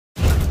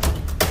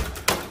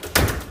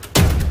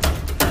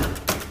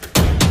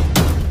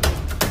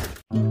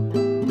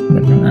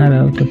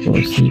Ito po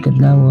si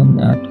Kadlaon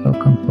at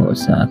welcome po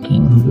sa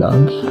aking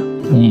vlog.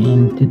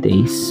 And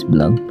today's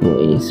vlog po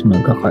is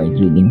magka-card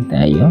reading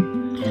tayo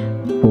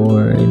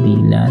for the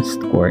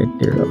last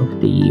quarter of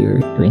the year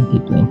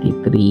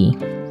 2023.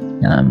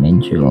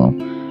 Medyo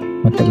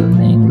matagal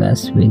na yung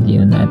last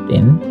video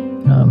natin.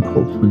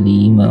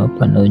 Hopefully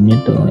mapanood nyo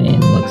to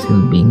and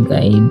magsilbing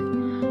guide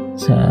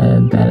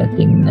sa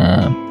darating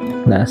na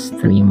last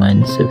 3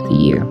 months of the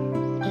year.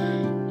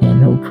 And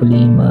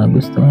hopefully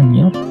magustuhan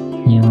nyo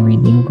yung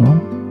reading ko.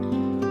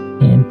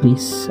 And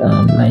please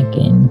like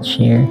and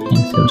share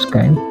and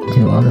subscribe to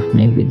all of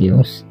my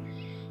videos.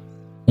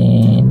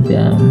 And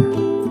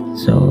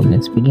so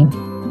let's begin.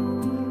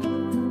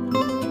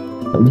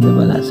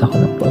 Binabalasa ko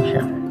na po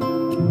siya.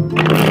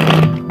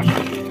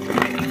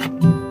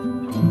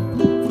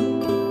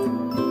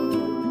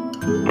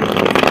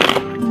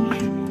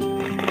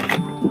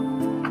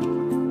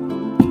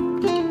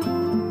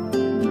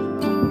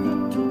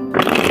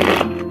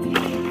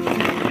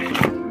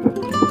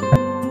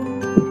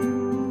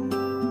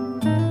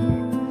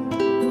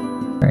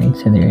 Alright,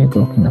 so there you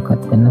go. Kinakat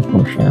ko na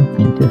po siya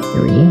into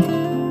 3.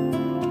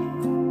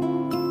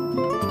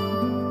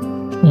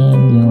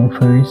 And yung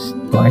first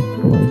part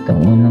po,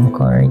 itong unang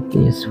card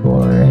is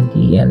for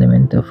the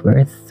element of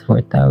Earth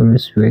for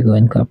Taurus, Virgo,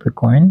 and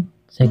Capricorn.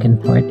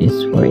 Second part is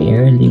for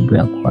Air,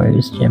 Libra,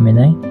 Aquarius,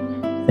 Gemini.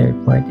 Third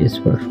part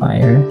is for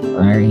Fire,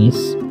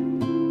 Aries,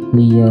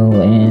 Leo,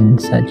 and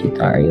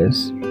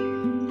Sagittarius.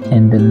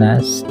 And the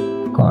last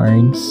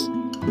cards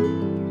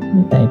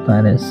ay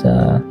para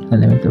sa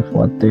element of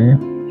Water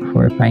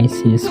for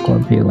Pisces,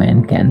 Scorpio,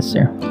 and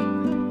Cancer.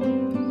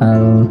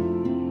 I'll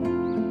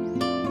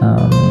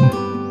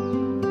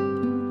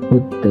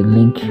put the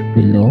link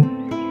below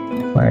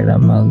para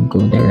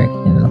mag-go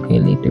directly na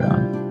kayo later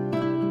on.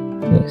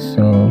 Okay,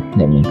 so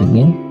let me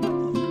begin.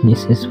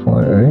 This is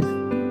for Earth,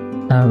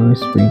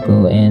 Taurus,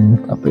 Virgo, and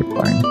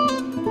Capricorn.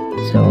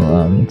 So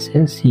it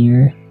says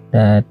here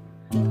that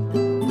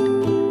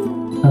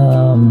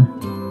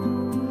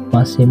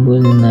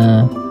possible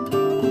na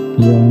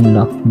yung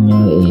luck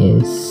nyo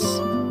is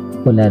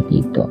wala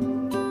dito.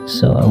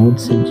 So I would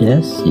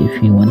suggest,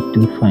 if you want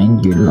to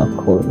find your luck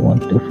or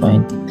want to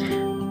find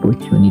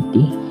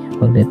opportunity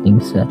pagdating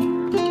sa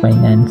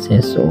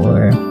finances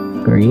or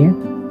career,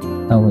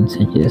 I would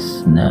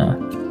suggest na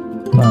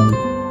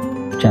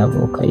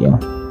mag-travel kayo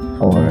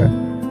or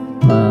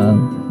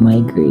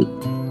mag-migrate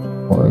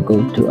or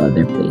go to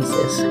other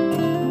places.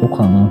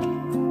 Mukhang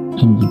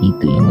hindi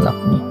dito yung luck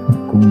niyo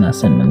kung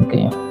nasan man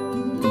kayo.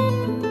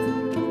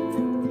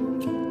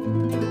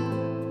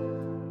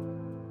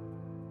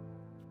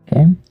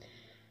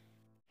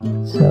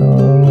 So,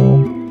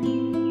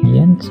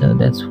 yan. So,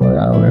 that's for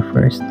our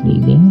first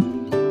reading.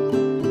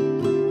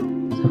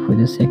 So, for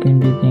the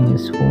second reading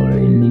is for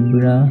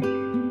Libra,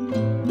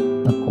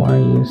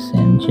 Aquarius,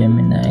 and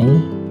Gemini.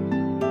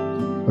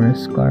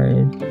 First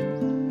card.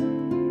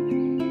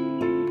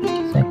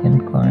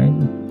 Second card.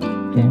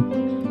 Okay.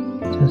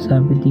 So,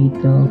 sabi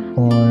dito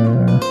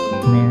for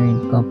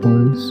married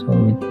couples or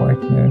with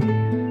partner,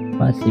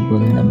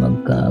 possible na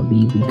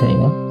magka-baby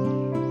kayo.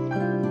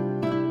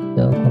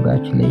 So,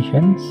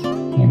 congratulations.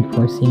 And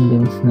for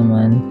singles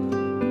naman,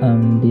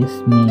 this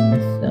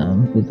means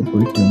good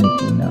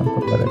opportunity na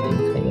paparating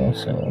sa'yo.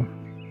 So,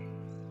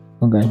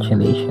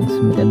 congratulations.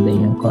 Maganda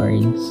yung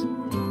cards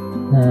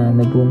na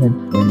nabunod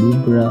for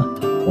Libra,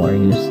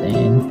 Aquarius,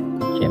 and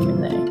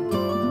Gemini.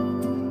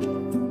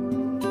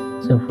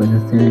 So, for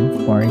the third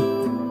part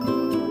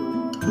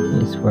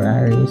is for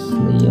Aries,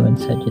 Leo, and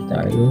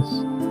Sagittarius.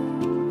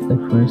 The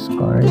first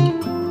card,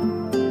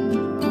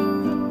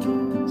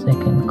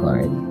 second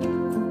card.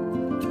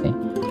 Okay.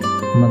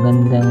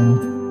 Magandang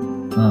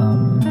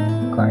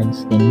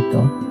cards din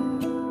to.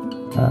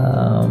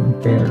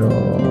 Pero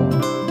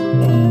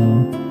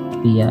yung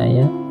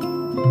biyaya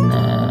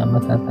na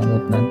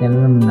matatanggap natin,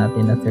 alam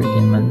natin na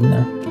 13 month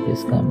na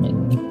is coming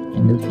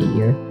end of the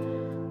year.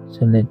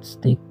 So let's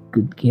take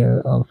good care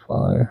of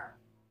our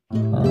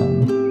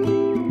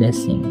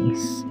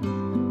blessings.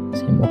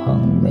 Kasi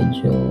mukhang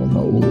medyo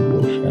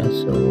mauubo siya.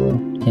 So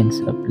heads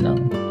up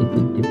lang.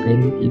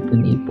 Tipid-tipid,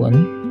 ipon-ipon.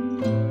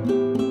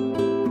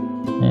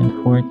 And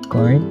fourth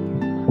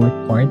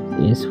part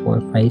is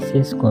for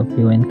Pisces,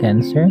 Scorpio, and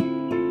Cancer.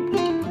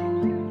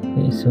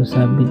 Okay, so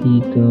sabi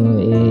dito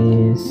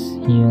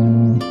is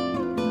yung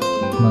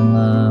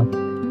mga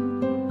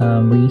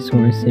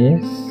resources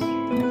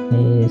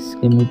is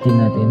gamitin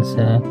natin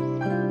sa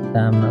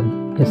tama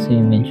kasi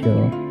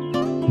medyo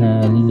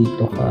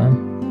nalilito ka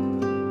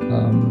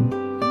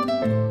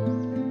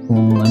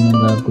kung anong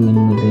gagawin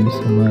mo din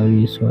sa mga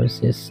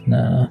resources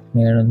na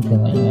meron ka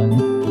ngayon.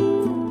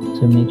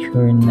 So make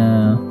sure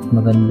na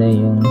maganda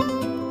yung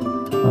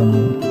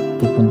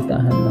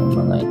pupuntahan ng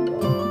mga ito.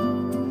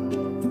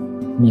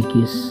 Make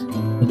use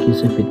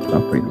of it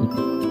properly.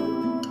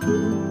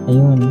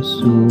 Ayun,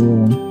 so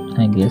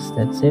I guess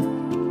that's it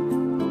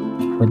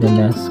for the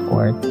last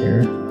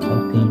quarter of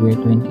the year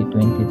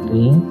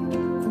 2023.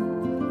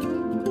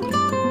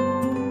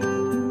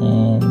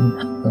 And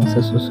hanggang sa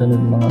susunod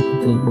mga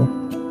katribo.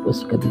 po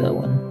si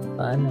Kadlaon.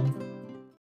 Paalam.